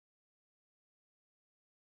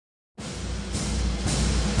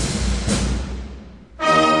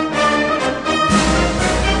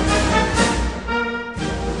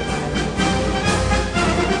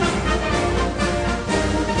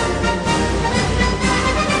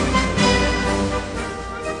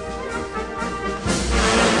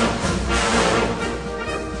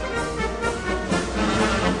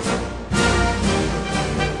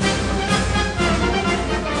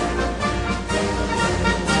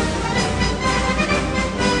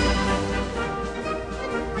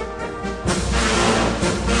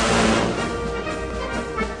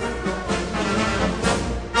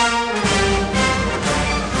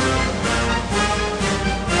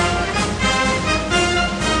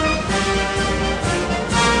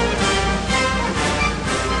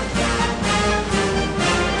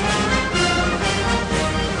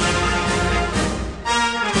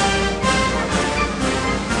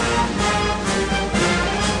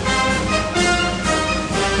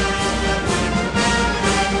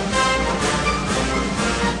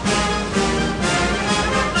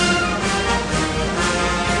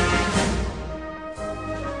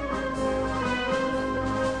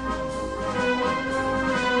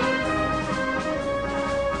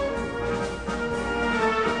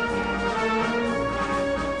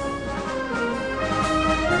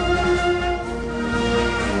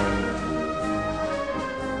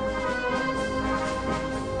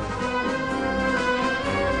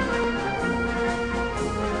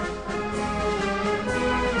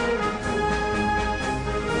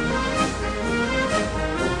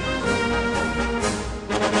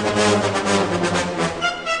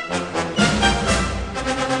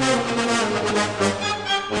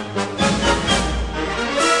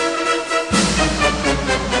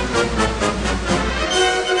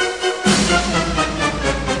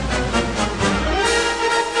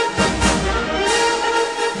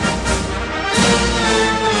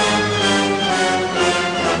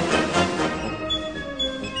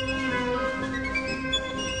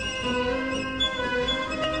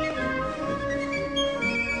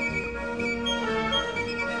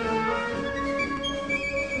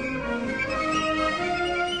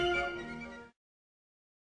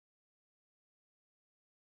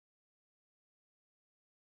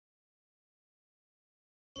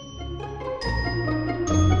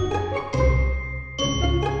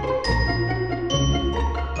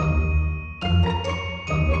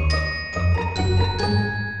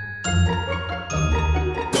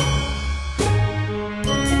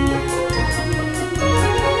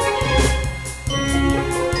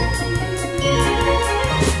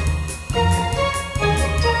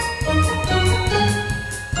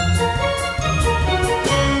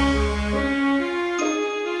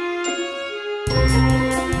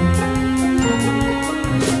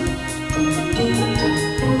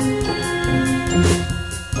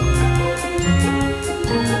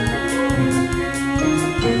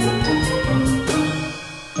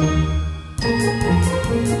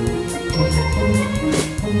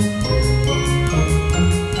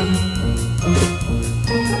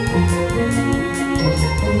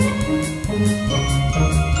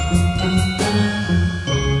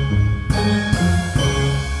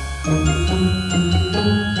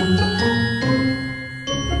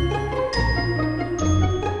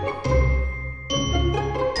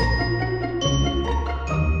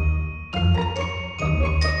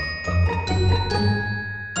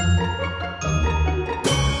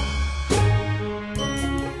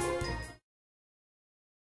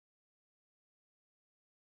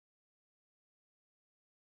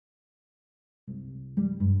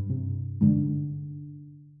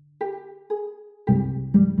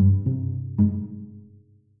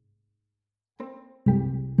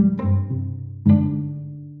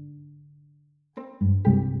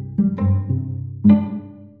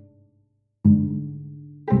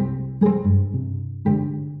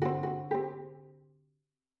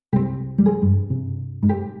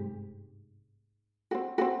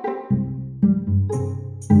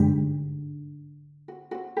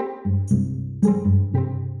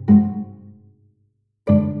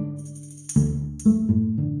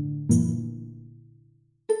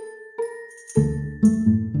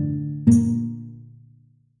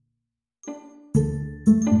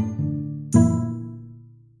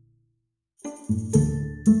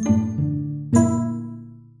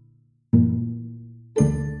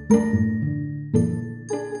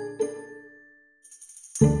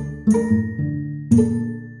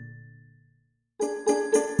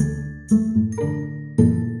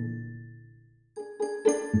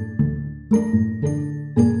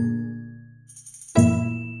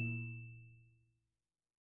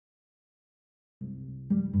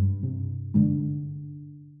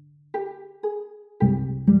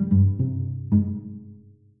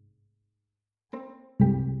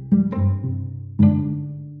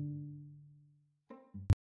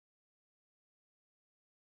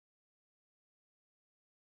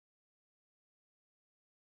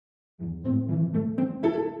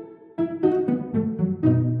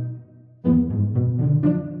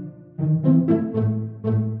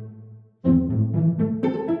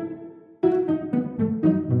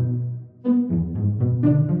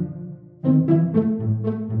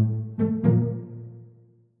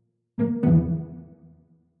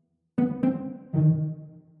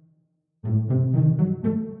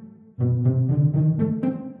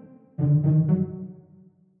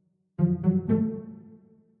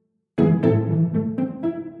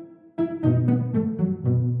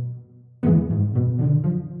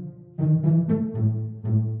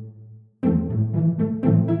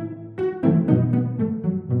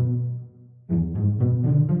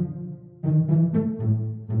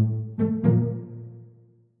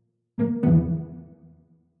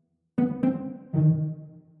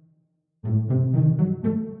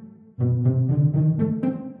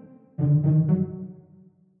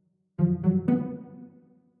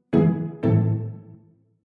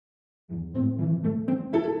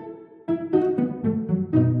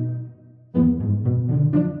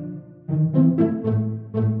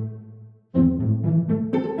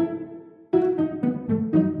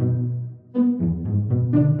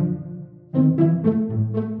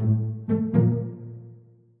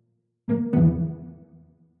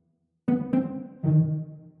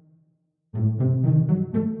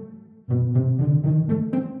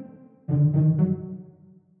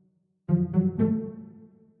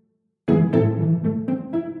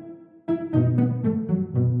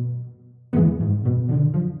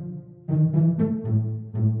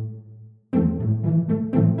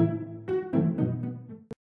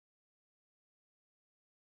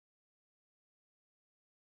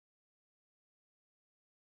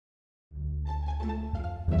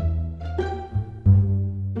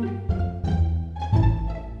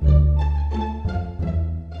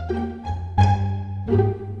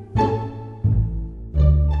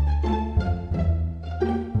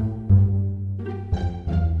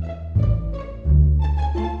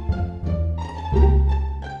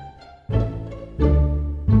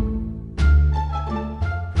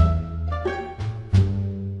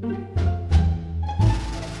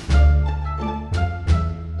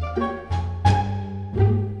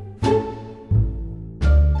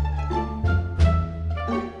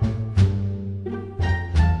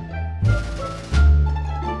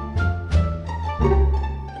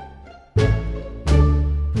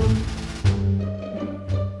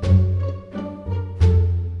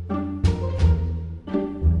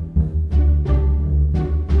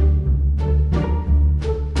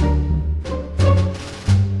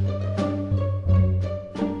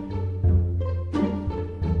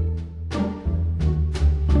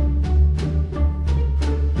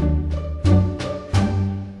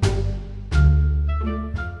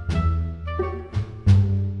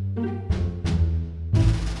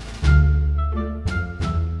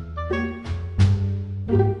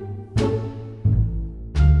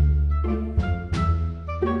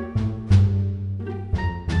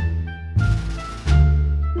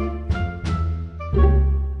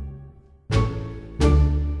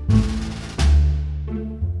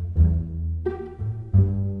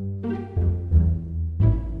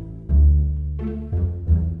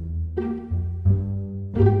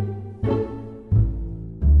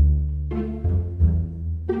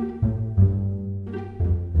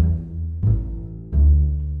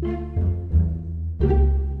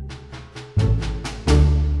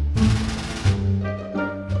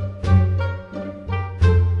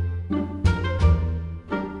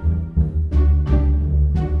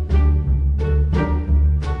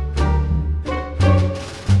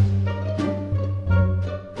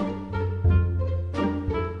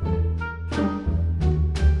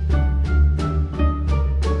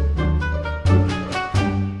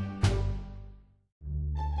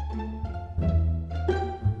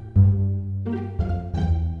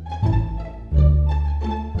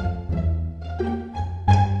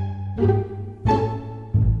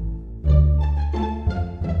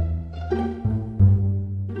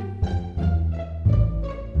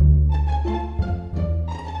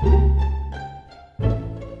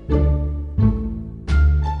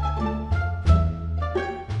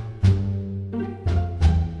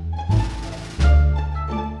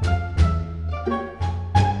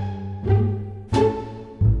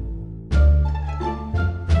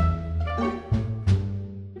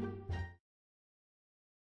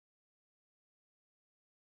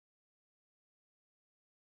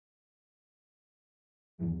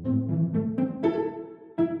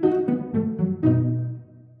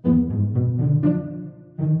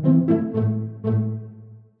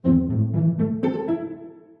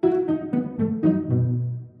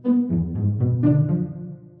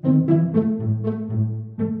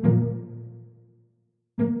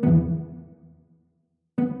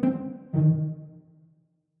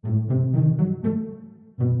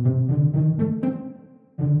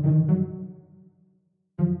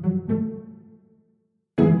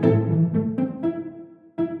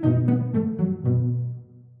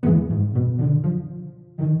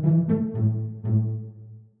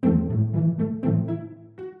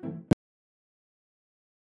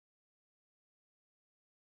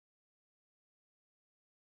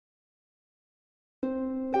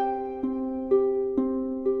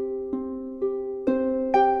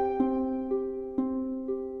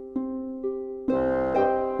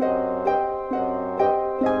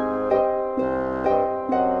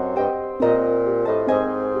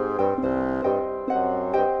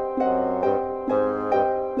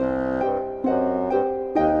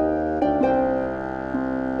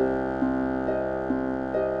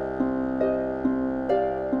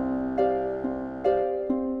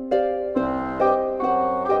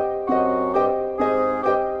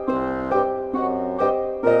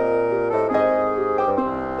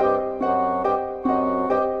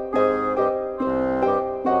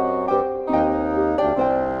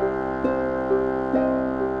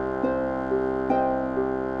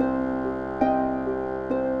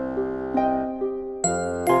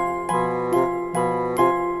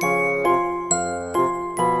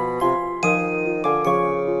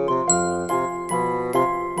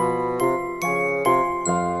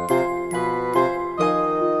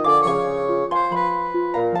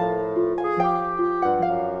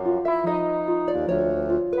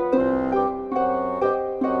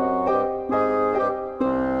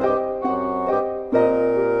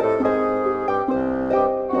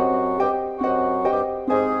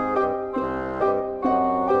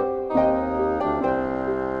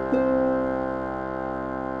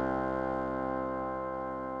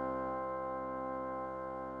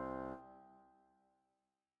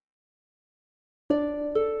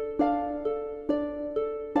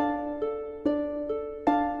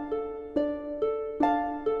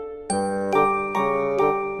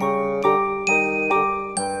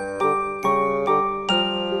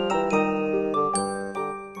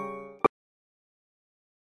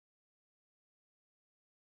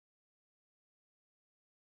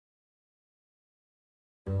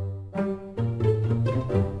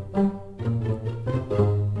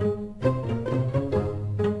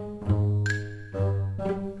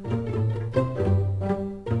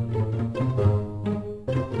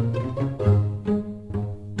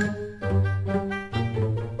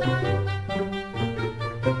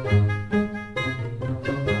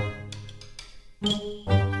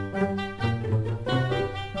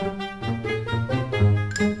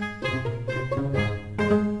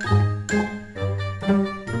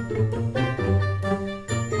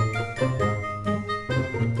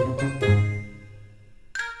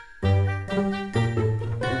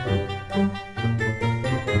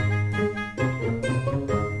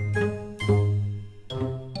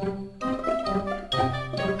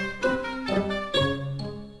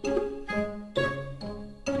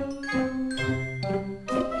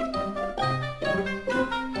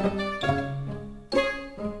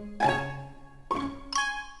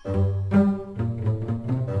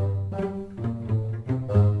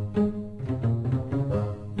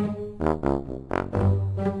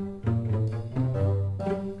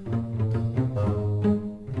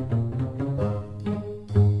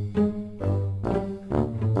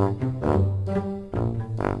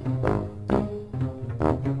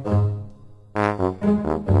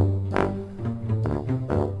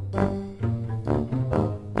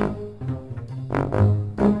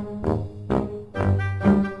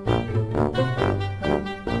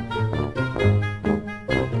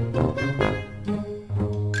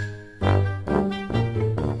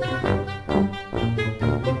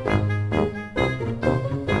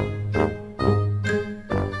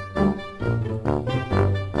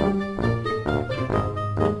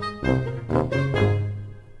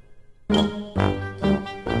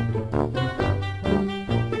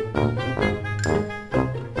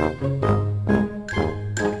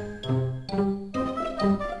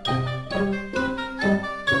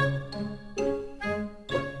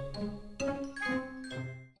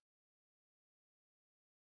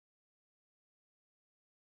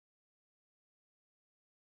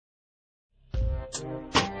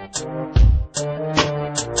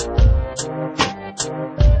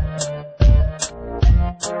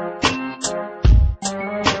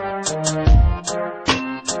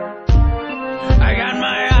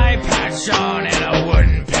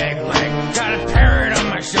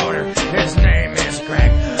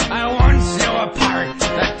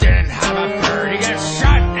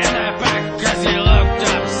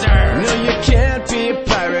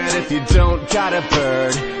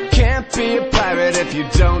if you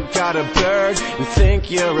don't got a bird. You think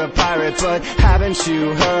you're a pirate, but haven't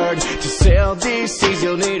you heard? To sail these seas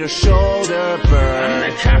you'll need a shoulder bird. I'm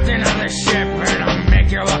the captain of the ship, and I'll make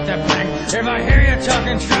you walk the plank. If I hear you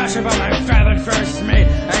talking trash about my feathered first mate,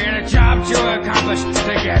 I got a job to accomplish,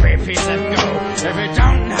 take every piece of gold. If you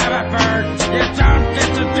don't have a bird, you don't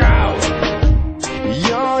get to go.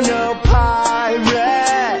 You're no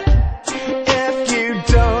pirate if you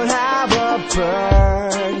don't have a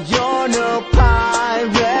bird. You're no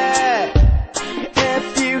pirate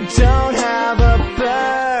if you don't have a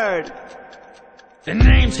bird. The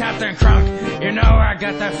name's Captain Crunk, you know I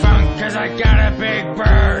got the funk, cause I got a big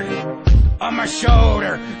bird on my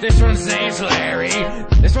shoulder. This one's name's Larry,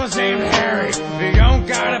 this one's named Harry. If you don't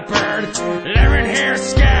got a bird, living here's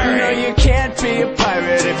scary. No, you can't be a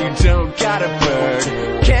pirate if you don't got a bird.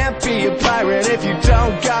 Can't be a pirate if you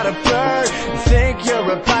don't got a bird. You think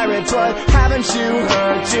you're a pirate, but haven't you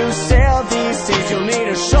heard? To sail these seas you'll need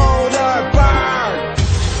a shoulder bird.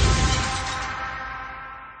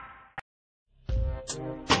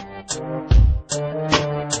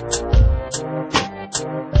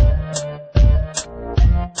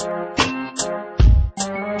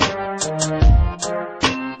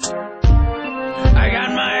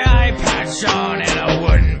 On and a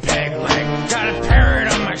wooden peg leg, got a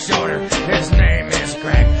parrot on my shoulder, his name is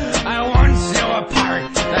Greg. I once knew a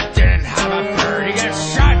pirate that didn't have a bird. He got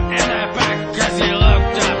shot in the back cause he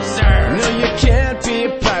looked absurd. No, you can't be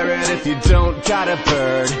a pirate if you don't got a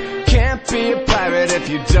bird. Can't be a pirate if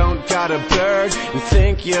you don't got a bird. You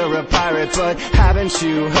think you're a pirate, but haven't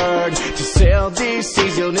you heard? To sail these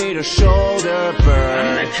seas you'll need a shoulder bird.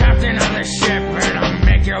 I'm the captain of the ship, and I'll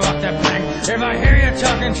make you walk the plank. If I hear you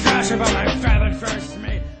talking trash about my feathered first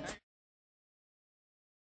mate.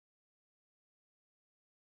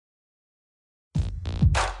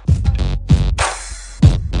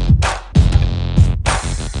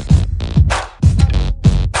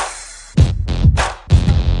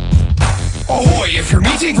 Ahoy, if you're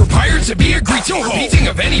meeting for pirates to be a greeting. Beating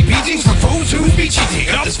of any beatings for foes who'd be cheating.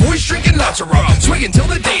 And this voice drinking lots of rum, swig until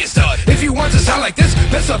the day is done. If you want to sound like this,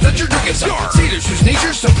 best off that you're drinking some. Sailors whose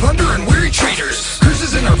nature's to plunder and weary traders.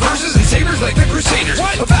 Cruises in our verses and sabers like the Crusaders.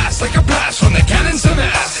 What? A vast like a blast from the cannons to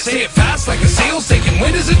mass. Say it fast like the sails taking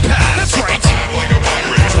wind as it pass. That's right. Like a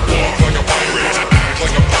pirate, walk like a pirate, act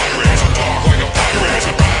like a pirate, talk like a pirate,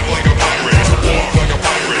 rap like a pirate, walk like a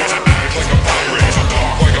pirate, act like a pirate,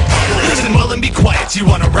 talk like a pirate. Listen well and be quiet, you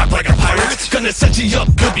wanna rap like a pirate? Gonna set you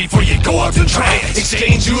up good before you go out and try it.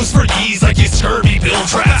 Exchange jewels for ease like you scurvy bill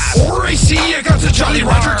traps. Or I see you got the Jolly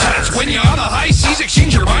Roger tats. When you're on the high seas,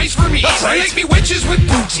 exchange your minds for me. That's right. Make me witches with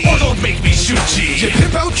booty, or don't make me shoot ye. You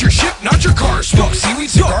pimp out your ship, not your car. Smoke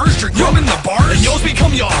seaweed cigars, drink rum in the bars, and yours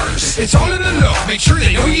become yours. It's all in the look, make sure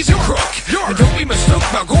they know he's a crook. And don't be mistook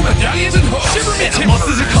about gold medallions and hooks. And a month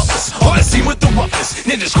is a cutlass, on the scene with the roughest.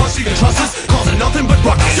 Ninjas crossing the trusses, causing nothing but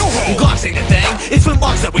ruckus. Glocks ain't a thing, it's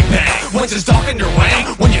flintlocks that we bang. Once it's dark under wang,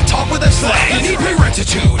 when you talk with that slang. You need pay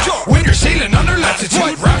rectitude, when you're sailing under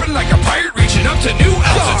latitude. Rapping like a pirate, reaching up to new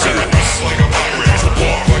altitudes. Like a pirate,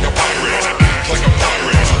 walk like a pirate, act like a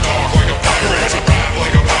pirate, talk like a pirate, rap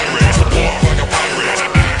like a pirate, walk like a pirate,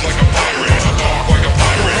 act like a pirate, talk like a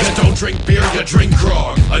pirate. You don't drink beer, you drink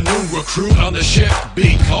grog. A new recruit on the ship,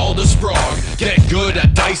 be called a sprog. Get good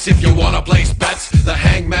at dice if you wanna place bets. The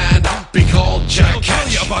hangman, be called Jack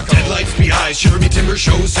Catch. Deadlights be eyes, shiver me timber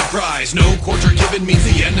shows surprise. No quarter given means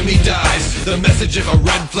the enemy dies. The message if a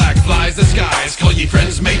red flag flies the skies. Call ye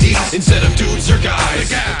friends mateys instead of dudes or guys.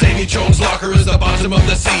 Davy Jones' locker is the bottom of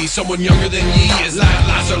the sea. Someone younger than ye is that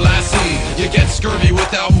lass or lassie. You get scurvy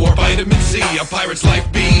without more vitamin C. A pirate's life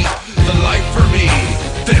be the life for me.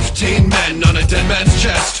 15 men on a dead man's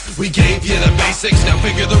chest. We gave you the basics, now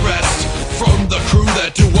figure the rest. From the crew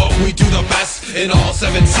that do what we do the best in all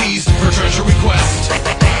 7 seas for treasure we quest. Rap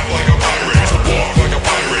like a pirate, walk like a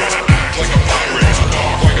pirate, act like a pirate,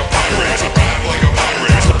 talk like a pirate, rap like a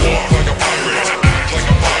pirate, walk like a pirate, act like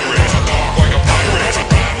a pirate, talk like a pirate,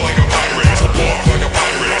 rap like a pirate, walk like a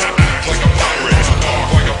pirate, act like a pirate, talk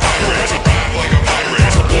like a pirate, rap like a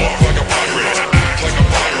pirate, walk like a pirate, act like a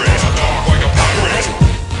pirate, talk like a pirate.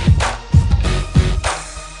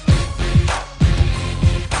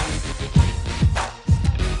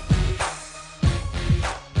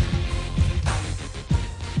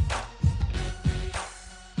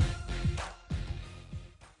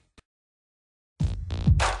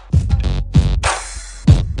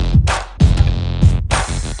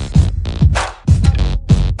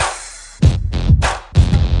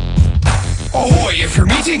 if you're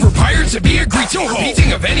meeting for pirates to be a greeting.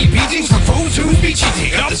 Repeating of any beatings for foes who'd be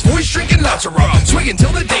cheating. Got this voice drinking lots of rum, swig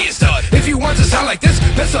until the day is done. If you want to sound like this,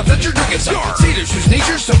 best off that you're drinking some. Sailors whose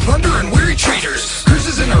natures so plunder and weary traders.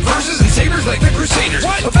 Curses in our verses and sabers like the crusaders.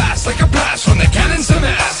 What? Fast like a blast from the cannons to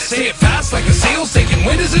mass. Say it fast like the sails taking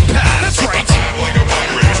wind as it pass. That's right. Like a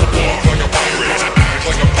pirate, walk like a pirate, act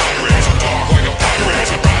like a pirate, talk like a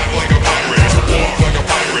pirate, rap like a pirate, walk like a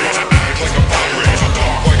pirate, act like a pirate,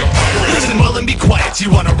 talk like a pirate. Listen well and be quiet. You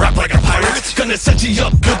wanna rap like a pirate? Gonna set you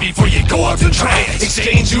up good before you go out and try it.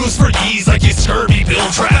 Exchange use for ease like you scurvy bill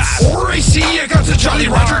traps. Or I see you got the Jolly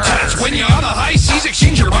Roger tats. When you're on the high seas,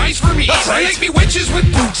 exchange your eyes for me. That's right. Make me witches with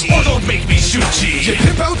booty. Or don't make me shoot ye. You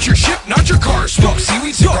pimp out your ship, not your car. Smoke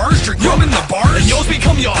seaweed cigars, drink rum in the bars, and yours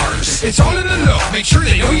become yours. It's all in the look. Make sure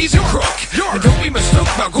they know he's a crook. And don't be mistook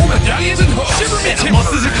about gold medallions and hooks. Shiver me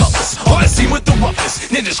monsters and cutlass. On the scene with the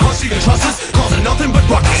roughest. Ninjas cross you can trust us, causing nothing but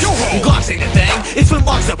ruckus. Glocks ain't a thing. It's with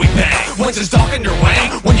locks that we bang. Once it's dark in your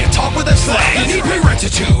wang, when you talk with a slang. You need pay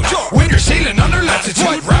rectitude when you're sailing under latitude.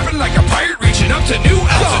 Rapping like a pirate, reaching up to new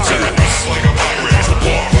altitudes. Like a pirate,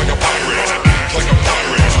 walk like a pirate, act like a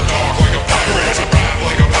pirate, talk like a pirate, rap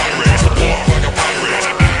like a pirate, walk like a pirate,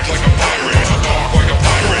 act like a pirate, talk like a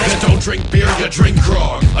pirate. You don't drink beer, you drink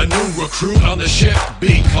grog. A new recruit on the ship,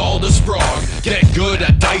 be called a sprog. Get good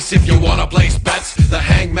at dice if you wanna place bets. The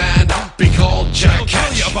hangman, be called Jack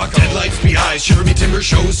Catch. Deadlights be eyes, shiver me timber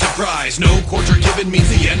shows surprise. No quarter given means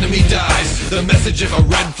the enemy dies. The message if a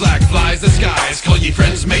red flag flies the skies. Call ye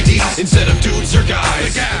friends mateys instead of dudes or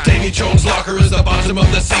guys. Davy Jones' locker is the bottom of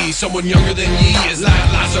the sea. Someone younger than ye is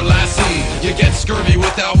that lass or lassie. You get scurvy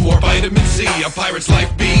without more vitamin C. A pirate's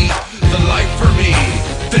life be the life for me.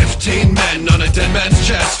 15 men on a dead man's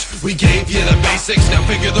chest. We gave you the basics, now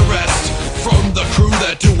figure the rest. From the crew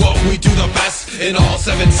that do what we do the best in all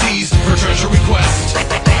 7 seas for treasure request.